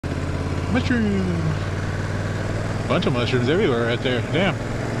Mushroom. Bunch of mushrooms everywhere right there. Damn.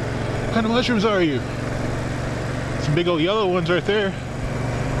 What kind of mushrooms are you? Some big old yellow ones right there.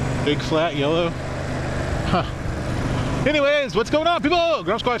 Big flat yellow. Huh. Anyways, what's going on, people?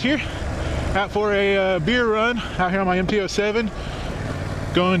 Grump Squatch here. Out for a beer run out here on my MT-07.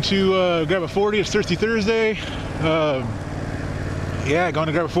 Going to grab a 40. It's Thirsty Thursday. Yeah, going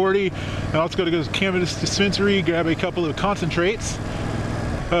to grab a 40. And also go to Cashapp Dispensary, grab a couple of concentrates.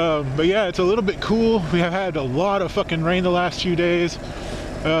 But yeah, it's a little bit cool. We have had a lot of fucking rain the last few days.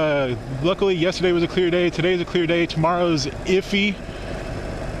 Luckily, yesterday was a clear day. Today's a clear day. Tomorrow's iffy.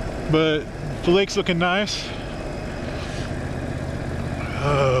 But the lake's looking nice.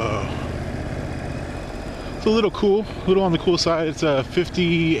 It's a little cool, a little on the cool side. It's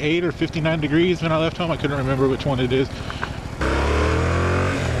 58 or 59 degrees when I left home. I couldn't remember which one it is.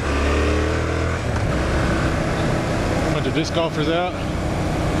 Bunch of disc golfers out.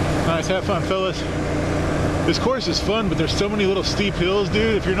 Nice, have fun, fellas. This course is fun, but there's so many little steep hills,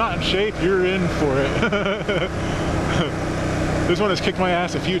 dude. If you're not in shape, you're in for it. This one has kicked my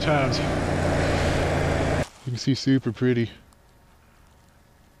ass a few times. You can see super pretty.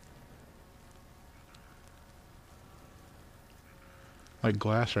 Like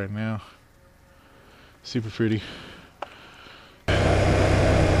glass right now. Super pretty. Have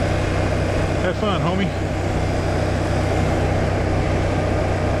fun, homie.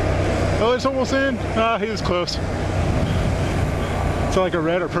 Oh, it's almost in. Ah, he was close. It's like a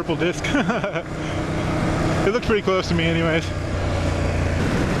red or purple disc. It looked pretty close to me anyways.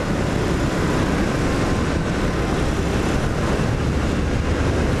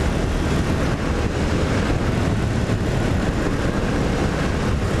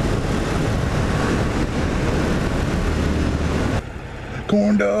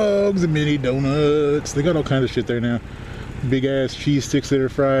 Corn dogs and mini donuts. They got all kinds of shit there now. Big ass cheese sticks that are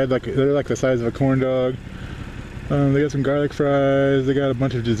fried, they're like the size of a corn dog. They got some garlic fries. They got a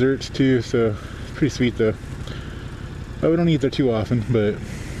bunch of desserts too, so it's pretty sweet though. We don't eat there too often, but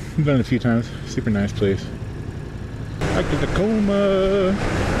I've done it a few times. Super nice place. Back to Tacoma.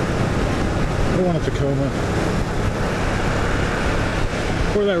 I want a Tacoma.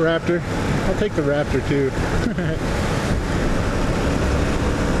 Or that Raptor. I'll take the Raptor too.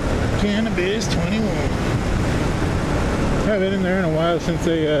 Cannabis 21. I haven't been in there in a while since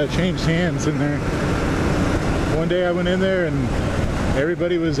they changed hands in there. One day I went in there and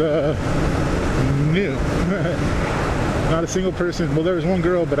everybody was new. Not a single person. Well, there was one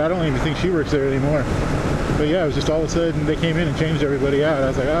girl, but I don't even think she works there anymore. But yeah, it was just all of a sudden they came in and changed everybody out. I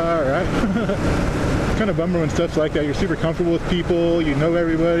was like, oh, all right. It's kind of bummer when stuff's like that. You're super comfortable with people, you know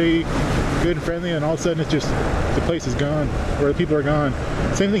everybody, good and friendly, and all of a sudden it's just the place is gone, or the people are gone.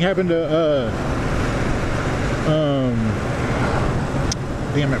 Same thing happened to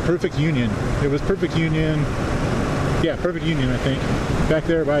damn it, Perfect Union. It was Perfect Union. Yeah, Perfect Union, I think. Back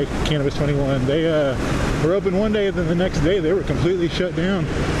there by Cannabis 21. They were open one day, and then the next day they were completely shut down.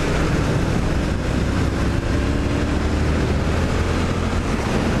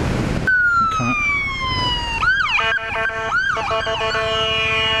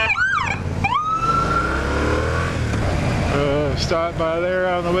 Stopped by there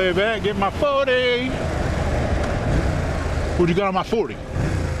on the way back, get my 40. What you got on my 40? I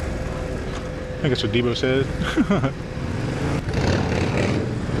think that's what Debo said.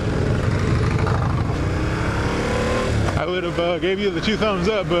 I would have gave you the 2 thumbs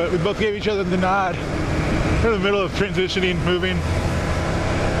up, but we both gave each other the nod. We're in the middle of transitioning, moving,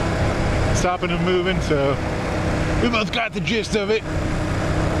 stopping and moving, so we both got the gist of it.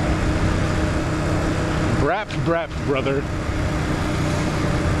 Brap, brother.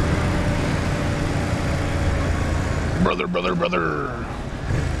 Brother.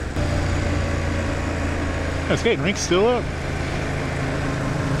 That skating rink's still up.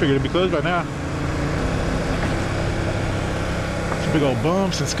 Figured it'd be closed by now. Some big old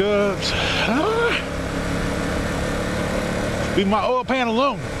bumps and scuffs. Leave my oil pan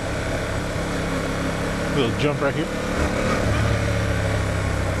alone. Little jump right here.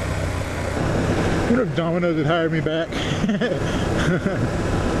 I wonder if Domino's would hire me back.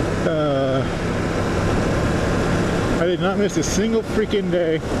 I did not miss a single freaking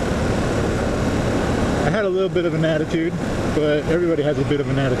day. I had a little bit of an attitude, but everybody has a bit of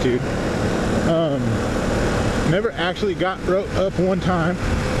an attitude. Never actually got wrote up one time.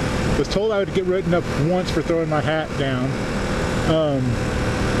 Was told I would get written up once for throwing my hat down.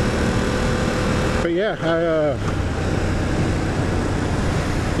 But yeah,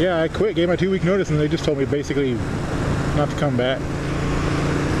 I quit, gave my 2-week notice, and they just told me basically not to come back.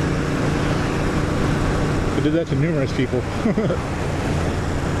 I did that to numerous people.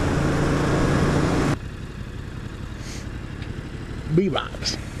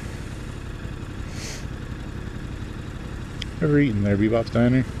 Bebop's. Ever eaten there, Bebop's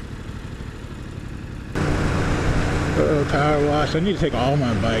Diner? Oh, power wash. I need to take all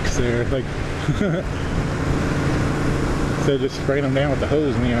my bikes there. Like, instead of just spraying them down with the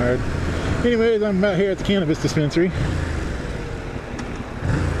hose in the yard. Anyways, I'm out here at the cannabis dispensary.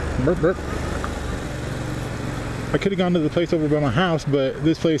 Burp, burp. I could have gone to the place over by my house, but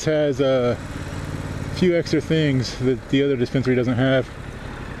this place has a few extra things that the other dispensary doesn't have.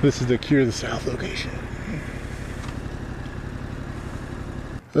 This is the Cure the South location.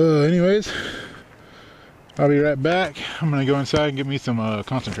 Anyways, I'll be right back. I'm gonna go inside and get me some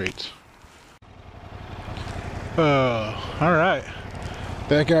concentrates. Alright.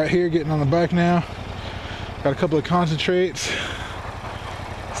 Back out here getting on the bike now. Got a couple of concentrates.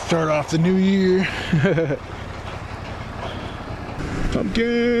 Start off the new year.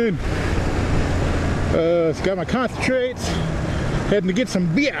 Pumpkin! Got my concentrates. Heading to get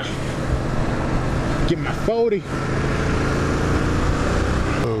some beer. Get my 40.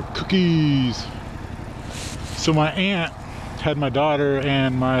 Cookies. So my aunt had my daughter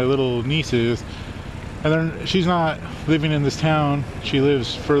and my little nieces, and then she's not living in this town. She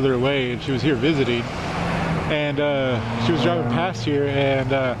lives further away, and she was here visiting. And she was driving past here,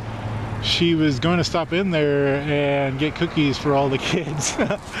 and she was going to stop in there and get cookies for all the kids.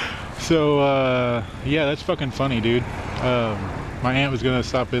 So yeah, that's fucking funny, dude. My aunt was going to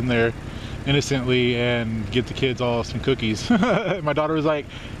stop in there innocently and get the kids all some cookies. My daughter was like,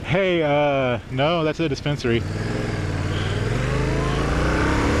 hey, no, that's a dispensary.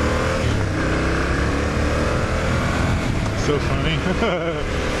 So funny.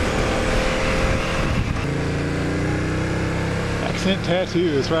 Accent tattoo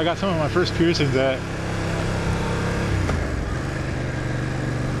is where I got some of my first piercings at.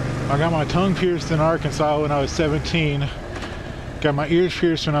 I got my tongue pierced in Arkansas when I was 17. Got my ears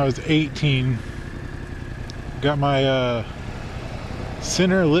pierced when I was 18. Got my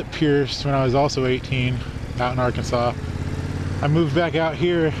center lip pierced when I was also 18, out in Arkansas. I moved back out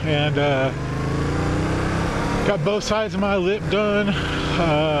here and got both sides of my lip done,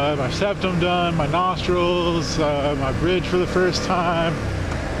 my septum done, my nostrils, my bridge for the first time,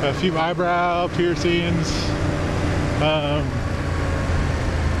 a few eyebrow piercings,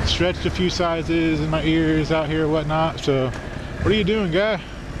 stretched a few sizes in my ears out here and whatnot. So what are you doing, guy?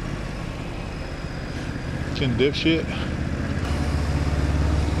 Chin dipshit.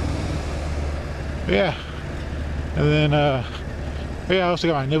 Yeah. And then, yeah, I also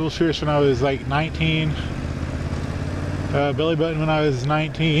got my nipples pierced when I was like 19. Belly button when I was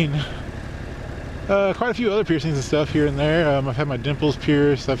 19. Quite a few other piercings and stuff here and there. I've had my dimples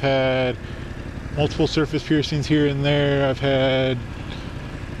pierced. I've had multiple surface piercings here and there. I've had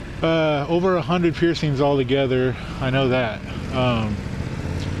over 100 piercings altogether. I know that.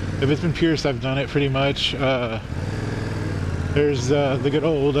 If it's been pierced, I've done it pretty much. There's the good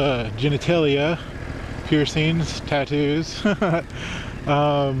old genitalia piercings, tattoos.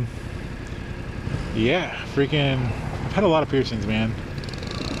 Yeah, freaking, I've had a lot of piercings, man.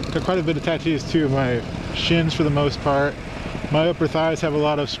 Got quite a bit of tattoos too. My shins for the most part. My upper thighs have a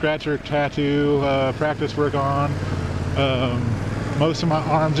lot of scratcher tattoo practice work on. Most of my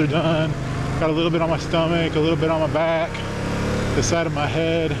arms are done. Got a little bit on my stomach, a little bit on my back, the side of my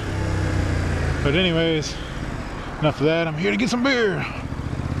head. But anyways, enough of that. I'm here to get some beer.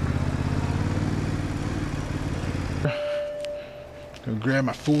 Go grab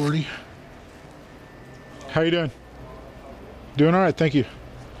my 40. How you doing? Doing all right, thank you.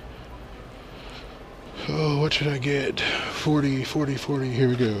 Oh, what should I get? 40, 40, 40, here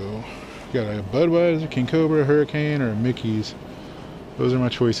we go. Got a Budweiser, King Cobra, Hurricane, or Mickey's. Those are my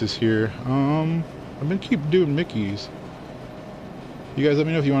choices here. I'm gonna keep doing Mickey's. You guys let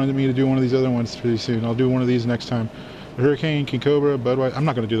me know if you wanted me to do one of these other ones pretty soon. I'll do one of these next time. The Hurricane, King Cobra, Budweiser. I'm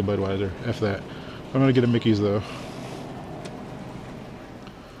not gonna do the Budweiser, F that. I'm gonna get a Mickey's though.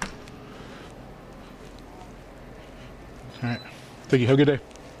 Alright, thank you, have a good day.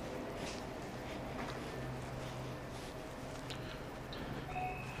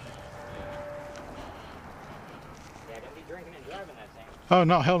 Oh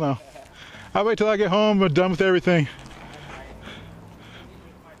no, hell no. I'll wait till I get home, I'm done with everything.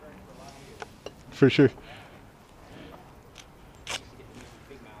 For sure.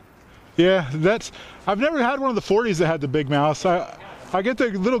 Yeah, that's, I've never had one of the 40s that had the big mouth. I get the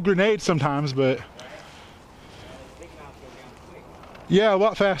little grenades sometimes, but yeah, a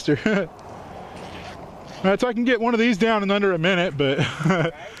lot faster. So I can get one of these down in under a minute, but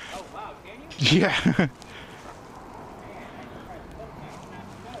yeah.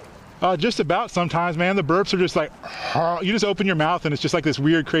 Just about sometimes, man. The burps are just like, you just open your mouth and it's just like this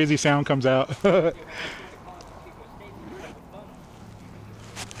weird, crazy sound comes out.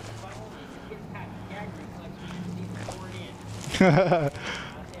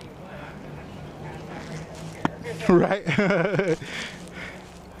 Right.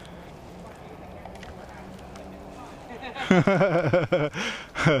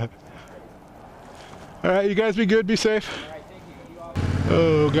 Alright, you guys be good, be safe.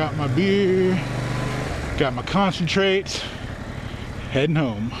 Oh, got my beer, got my concentrates, heading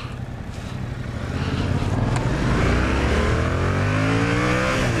home.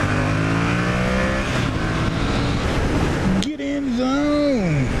 Get in the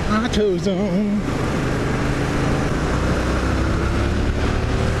zone, auto zone.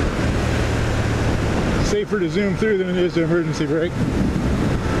 Safer to zoom through than it is to emergency brake.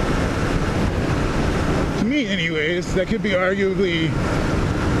 To me anyways, that could be argued,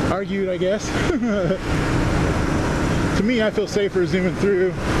 I guess. To me, I feel safer zooming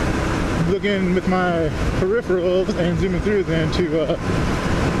through, looking with my peripherals and zooming through than to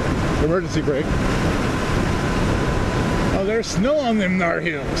emergency brake. Oh, there's snow on them Nar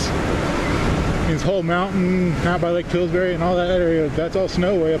Hills. This whole mountain out by Lake Pillsbury and all that area, that's all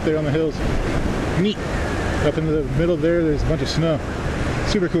snow way up there on the hills. Neat. Up in the middle there, there's a bunch of snow.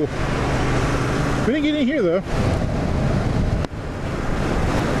 Super cool. We didn't get in here though.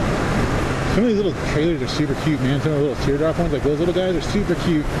 Some of these little trailers are super cute, man. Some of the little teardrop ones, like those little guys, are super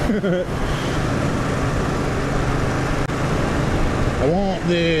cute. I want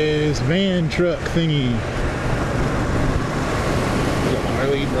this van truck thingy. The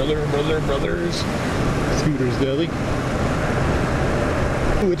Harley Brothers. Scooter's Deli.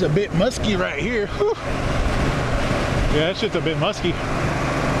 Ooh, it's a bit musky right here. Whew. Yeah, that shit's a bit musky. A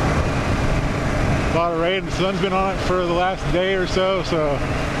lot of rain, the sun's been on it for the last day or so, so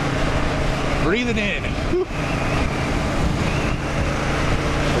breathe it in. Whew.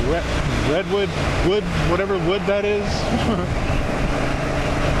 Redwood, wood, whatever wood that is.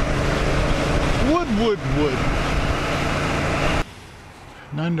 Wood.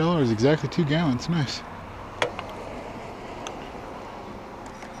 $9, exactly 2 gallons, nice.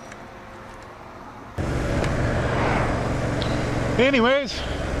 Anyways,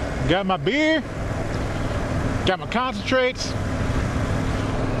 got my beer, got my concentrates,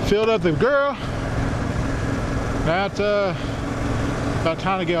 filled up the girl. Now it's about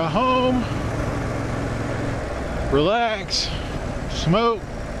time to go home, relax, smoke,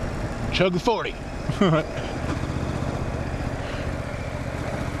 chug the 40.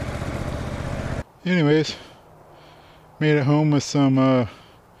 Anyways, made it home with some,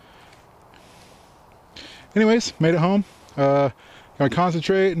 made it home. Got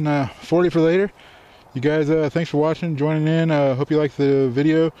concentrate and 40 for later. You guys, thanks for watching, joining in. Hope you liked the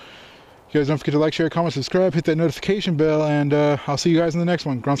video. You guys don't forget to like, share, comment, subscribe, hit that notification bell, and I'll see you guys in the next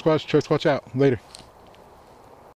one. Grunt Squatch, Truck Squatch out. Later.